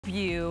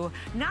You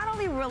not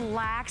only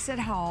relax at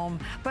home,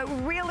 but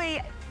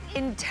really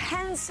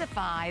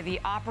intensify the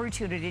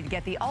opportunity to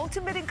get the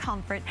ultimate in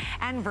comfort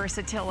and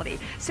versatility.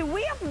 So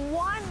we have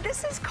one,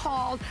 this is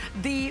called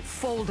the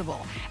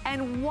Foldable.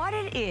 And what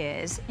it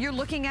is, you're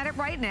looking at it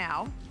right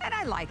now, and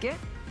I like it.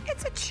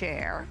 It's a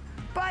chair,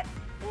 but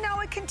no,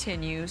 it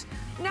continues.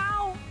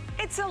 Now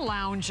it's a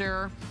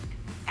lounger.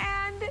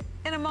 And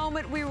in a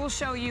moment, we will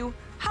show you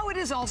how it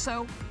is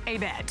also a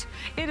bed.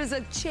 It is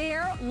a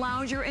chair,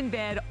 lounger, and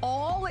bed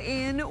all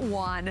in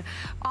one.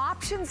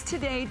 Options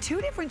today, two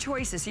different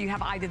choices. So you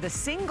have either the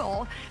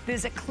single,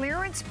 there's a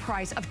clearance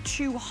price of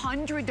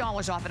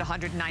 $200 off at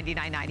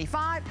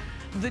 $199.95.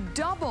 The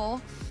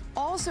double,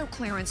 also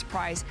clearance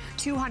price,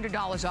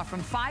 $200 off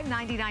from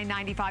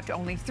 $599.95 to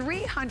only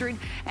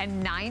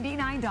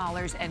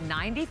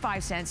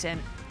 $399.95. And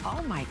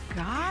oh my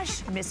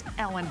gosh, Miss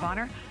Ellen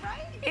Bonner,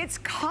 right? It's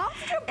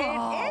comfortable.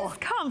 It is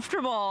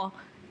comfortable.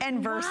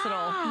 And versatile.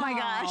 Wow. My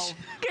gosh.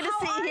 Good to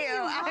see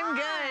you. I'm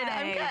good.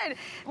 I'm good.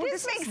 Well,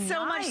 this makes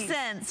so much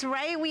sense,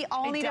 right? We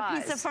all need a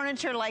piece of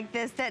furniture like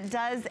this that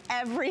does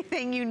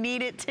everything you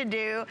need it to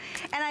do.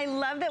 And I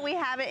love that we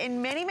have it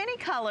in many, many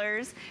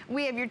colors.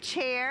 We have your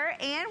chair,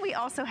 and we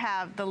also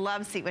have the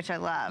love seat, which I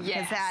love.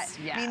 Yes, I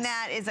mean,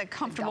 that is a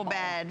comfortable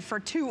bed for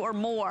two or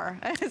more,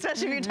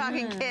 especially if you're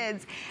talking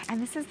kids.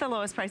 And this is the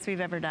lowest price we've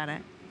ever done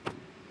it.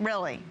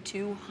 Really?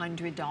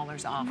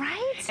 $200 off.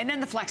 Right? And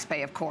then the flex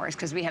pay, of course,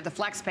 because we have the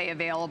flex pay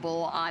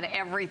available on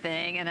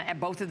everything and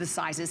at both of the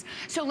sizes.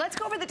 So let's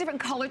go over the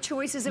different color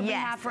choices that we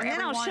have for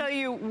everyone. And then I'll show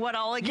you what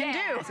all it can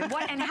do.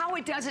 And how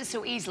it does it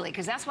so easily,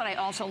 because that's what I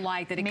also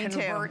like, that it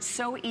converts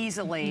so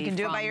easily. You can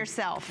do it by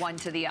yourself. One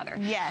to the other.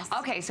 Yes.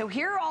 Okay, so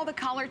here are all the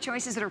color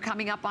choices that are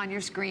coming up on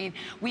your screen.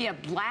 We have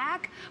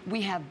black,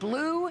 we have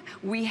blue,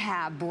 we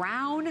have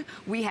brown,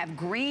 we have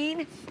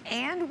green,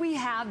 and we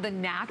have the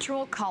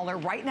natural color.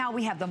 Right now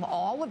we have them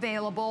all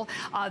available.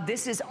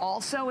 This is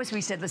also, as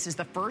we said, this is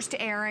the first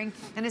airing.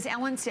 And as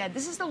Ellen said,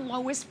 this is the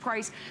lowest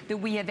price that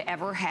we have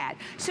ever had.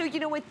 So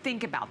you know what,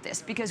 think about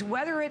this, because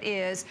whether it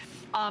is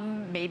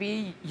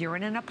maybe you're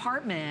in an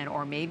apartment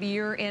or maybe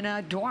you're in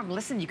a dorm.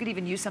 Listen, you could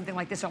even use something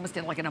like this almost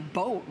in like in a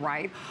boat,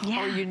 right?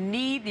 Yeah. Or you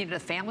need, the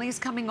family is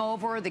coming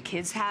over, the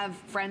kids have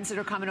friends that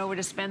are coming over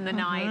to spend the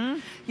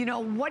night. You know,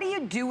 what do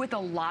you do with a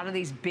lot of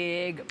these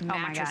big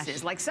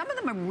mattresses? Like some of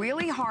them are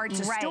really hard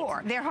to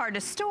store. They're hard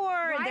to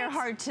store, they're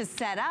hard to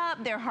set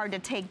up, they're hard to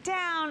take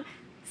down.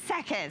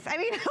 Seconds. I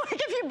mean, like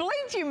if you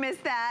blinked, you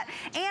missed that.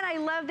 And I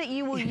love that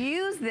you will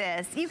use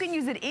this. You can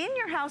use it in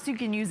your house. You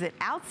can use it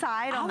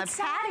outside on the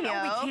patio.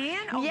 Oh, we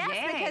can? Oh, yes,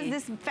 yay. because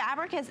this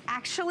fabric is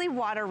actually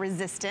water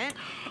resistant.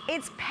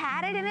 It's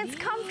padded and it's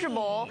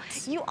comfortable.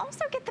 You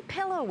also get the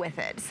pillow with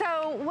it.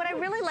 So what I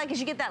really like is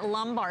you get that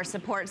lumbar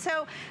support.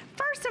 So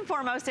first and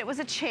foremost, it was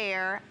a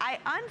chair. I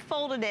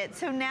unfolded it,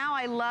 so now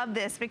I love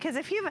this, because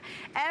if you've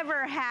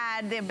ever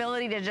had the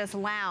ability to just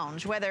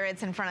lounge, whether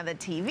it's in front of the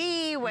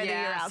TV, whether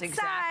you're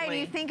outside,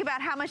 you think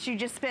about how much you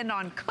just spend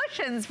on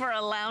cushions for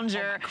a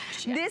lounger. Oh my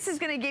gosh, yes. This is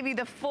going to give you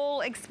the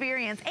full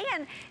experience.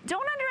 And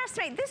don't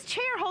underestimate, this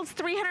chair holds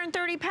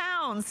 330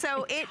 pounds.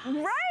 So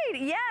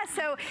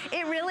so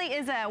it really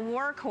is a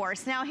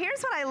workhorse. Now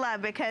here's what I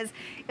love, because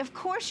of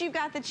course you've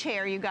got the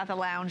chair, you've got the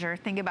lounger.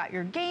 Think about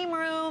your game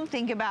room,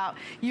 think about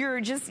your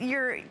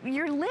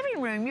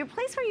living room, your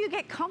place where you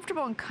get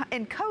comfortable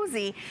and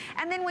cozy.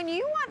 And then when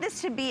you want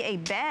this to be a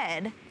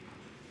bed,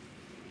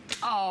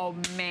 oh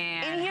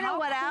man, and you know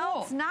what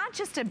else? Not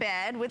just a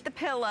bed with the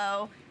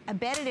pillow, a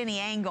bed at any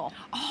angle.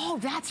 Oh,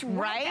 that's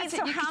right. That's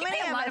so you how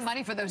many pay a lot of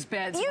money for those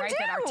beds, right?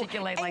 That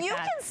articulate like that. And you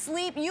can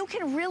sleep, you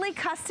can really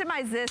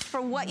customize this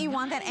for what you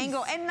want that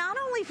angle. And not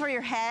only for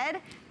your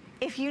head,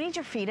 if you need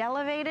your feet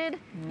elevated,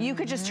 you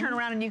could just turn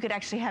around and you could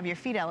actually have your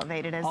feet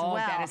elevated as well.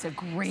 That is a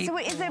great So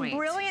it's a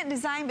brilliant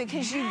design,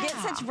 because you get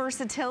such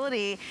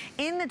versatility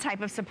in the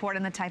type of support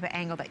and the type of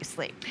angle that you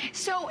sleep.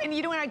 So, and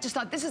you know what, I just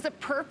thought this is the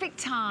perfect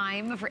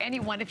time for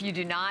anyone, if you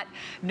do not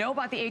know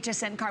about the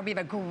HSN card, we have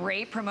a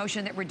great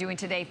promotion that we're doing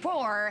today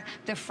for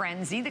the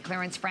Frenzy, the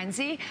clearance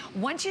Frenzy.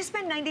 Once you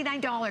spend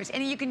 $99,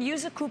 and you can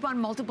use a coupon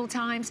multiple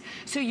times,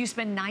 so you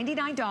spend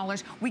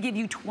 $99, we give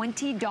you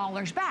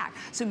 $20 back.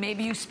 So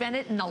maybe you spend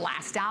it in the last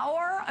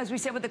hour, as we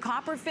said with the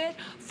copper fit,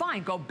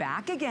 fine, go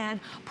back again,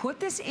 put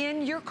this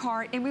in your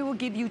cart, and we will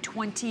give you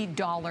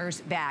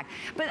 $20 back.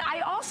 But I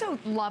also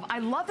love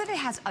that it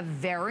has a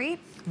very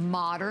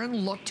modern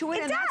look to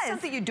it. And that's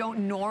something you don't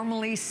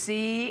normally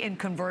see in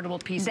convertible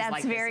pieces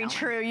like this. That's very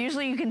true.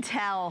 Usually you can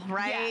tell,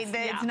 right?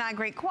 That it's not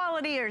great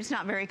quality or it's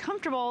not very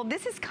comfortable.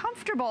 This is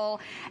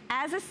comfortable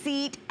as a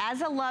seat,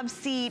 as a love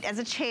seat, as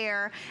a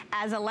chair,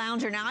 as a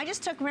lounger. Now I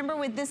just remember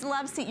with this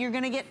love seat, you're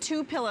gonna get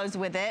 2 pillows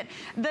with it.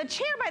 The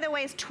chair, by the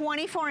way, is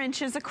 24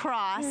 inches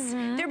across.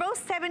 They're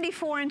both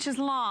 74 inches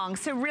long,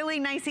 so really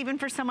nice even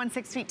for someone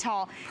 6 feet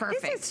tall.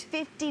 Perfect. This is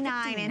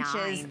 59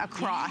 inches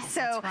across. Yes,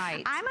 so that's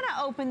right. I'm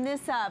gonna open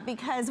this up,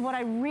 because what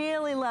I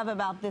really love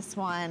about this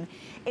one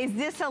is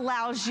this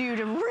allows you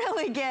to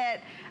really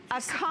get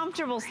a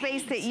comfortable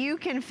space that you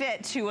can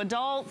fit 2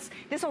 adults.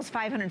 This holds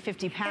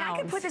 550 pounds. And I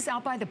can put this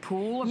out by the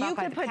pool. You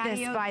could put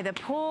this by the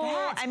pool.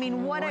 That's I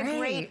mean, what a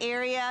great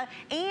area.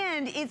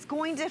 And it's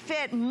going to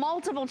fit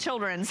multiple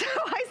children. So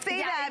I say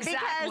that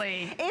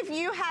because if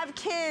you have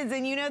kids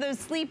and you know those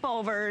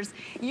sleepovers,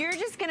 you're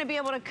just going to be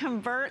able to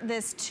convert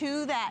this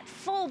to that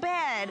full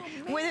bed,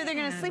 whether they're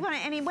going to sleep on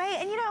it anyway.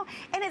 And you know,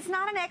 and it's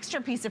not an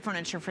extra piece of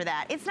furniture for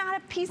that. It's not a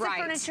piece of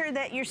furniture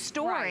that you're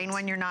storing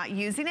when you're not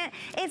using it.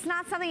 It's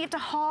not something you have to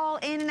haul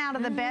in and out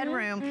of the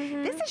bedroom.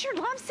 This is your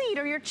love seat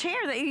or your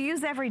chair that you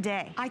use every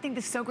day. I think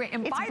this is so great.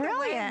 And it's by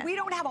brilliant. the way, we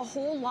don't have a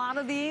whole lot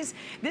of these.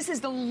 This is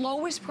the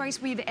lowest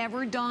price we've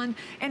ever done,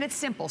 and it's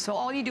simple. So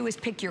all you do is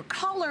pick your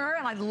color,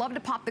 and I'd love to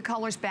pop the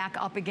colors back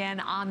up again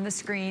on the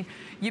screen.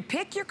 You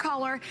pick your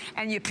color,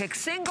 and you pick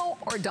single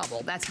or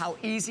double. That's how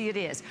easy it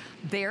is.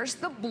 There's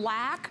the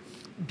black.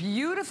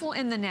 Beautiful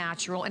in the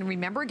natural, and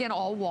remember again,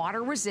 all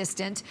water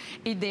resistant.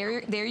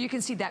 There you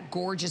can see that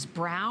gorgeous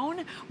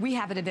brown. We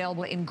have it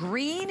available in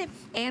green,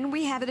 and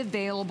we have it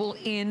available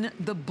in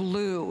the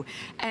blue.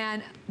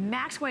 And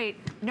max weight,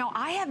 no,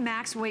 I have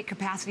max weight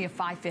capacity of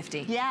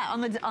 550. Yeah,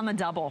 on the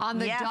double. On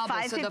the double,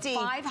 550. so the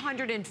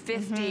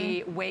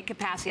 550 weight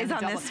capacity is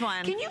on this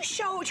one. Can you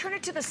turn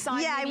it to the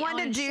side? Yeah, I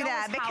wanted to do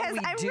that because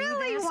I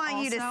really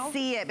want you to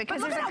see it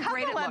because there's a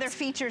couple other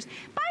features.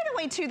 By the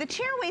way, too, the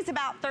chair weighs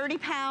about 30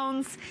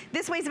 pounds.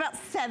 This weighs about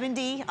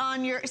 70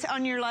 on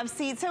your love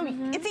seat, so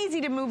it's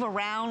easy to move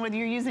around whether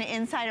you're using it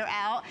inside or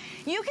out.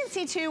 You can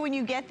see too when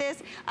you get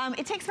this,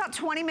 it takes about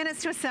 20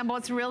 minutes to assemble.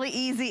 It's really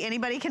easy.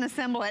 Anybody can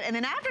assemble it, and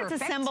then after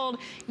it's assembled,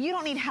 you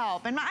don't need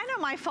help. And I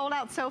know my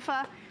fold-out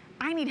sofa,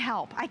 I need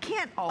help. I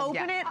can't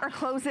open it or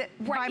close it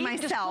by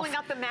myself. Just pulling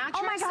out the mattress?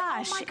 Oh my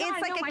gosh, it's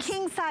like a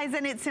king size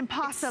and it's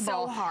impossible. It's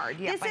so hard.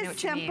 Yep, this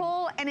is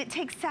simple and it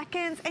takes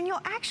seconds, and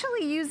you'll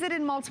actually use it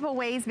in multiple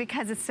ways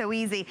because it's so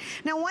easy.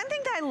 Now, one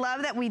thing that I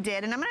love that we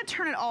did, and I'm gonna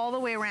turn it all the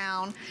way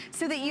around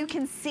so that you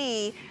can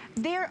see,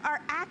 there are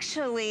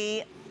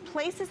actually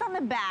places on the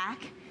back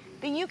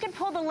that you can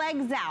pull the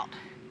legs out.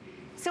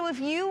 So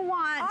if you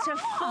want to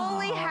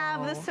fully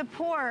have the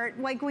support,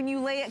 like when you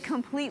lay it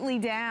completely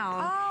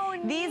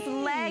down, these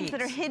legs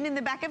that are hidden in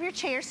the back of your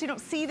chair so you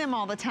don't see them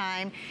all the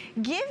time,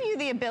 give you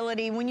the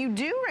ability when you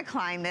do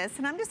recline this,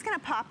 and I'm just gonna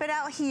pop it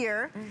out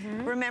here.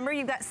 Remember,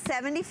 you've got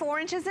 74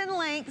 inches in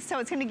length, so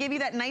it's gonna give you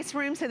that nice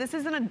room. So this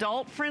is an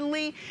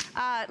adult-friendly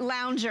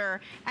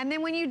lounger. And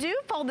then when you do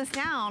fold this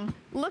down,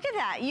 look at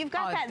that. You've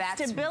got that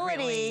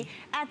stability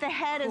at the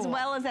head as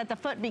well as at the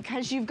foot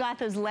because you've got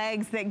those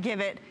legs that give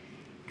it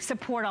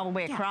support all the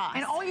way across.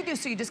 And all you do,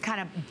 so you just kind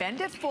of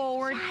bend it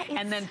forward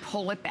and then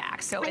pull it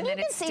back. So, and then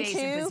it stays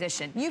in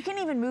position. You can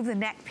even move the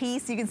neck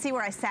piece. You can see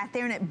where I sat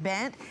there and it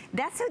bent.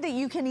 That's so that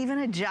you can even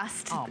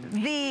adjust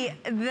the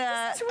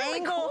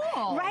angle.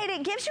 Cool. Right,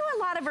 it gives you a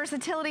lot of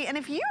versatility. And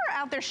if you're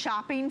out there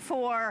shopping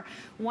for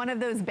one of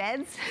those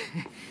beds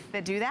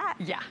that do that,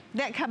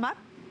 that come up,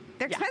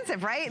 they're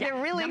expensive, right? They're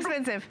really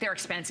expensive. They're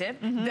expensive.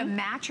 The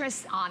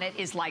mattress on it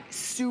is like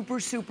super,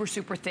 super,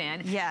 super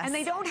thin. Yes. And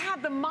they don't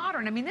have the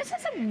modern. I mean, this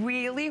is a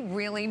really,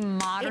 really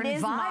modern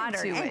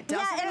vibe to it,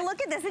 doesn't it? And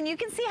look at this, and you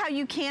can see how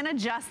you can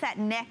adjust that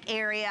neck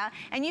area.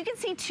 And you can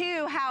see,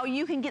 too, how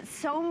you can get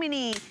so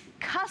many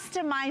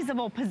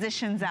customizable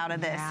positions out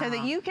of this so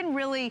that you can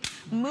really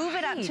move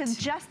it up to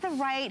just the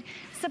right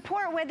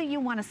support, whether you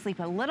want to sleep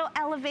a little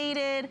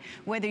elevated,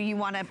 whether you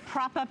want to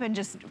prop up and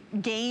just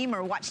game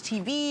or watch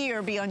TV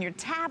or be on your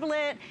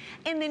tablet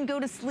and then go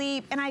to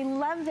sleep. And I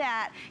love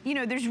that, you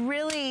know, there's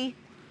really,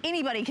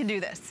 anybody can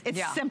do this.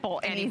 It's simple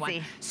and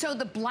easy. So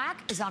the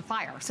black is on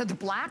fire. So the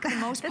black, the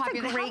most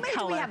popular. That's a great color.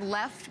 How many do we have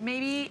left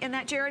maybe in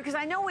that, Jared? Because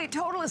I know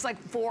total is like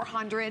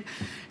 400.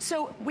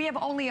 So we have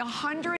only 100.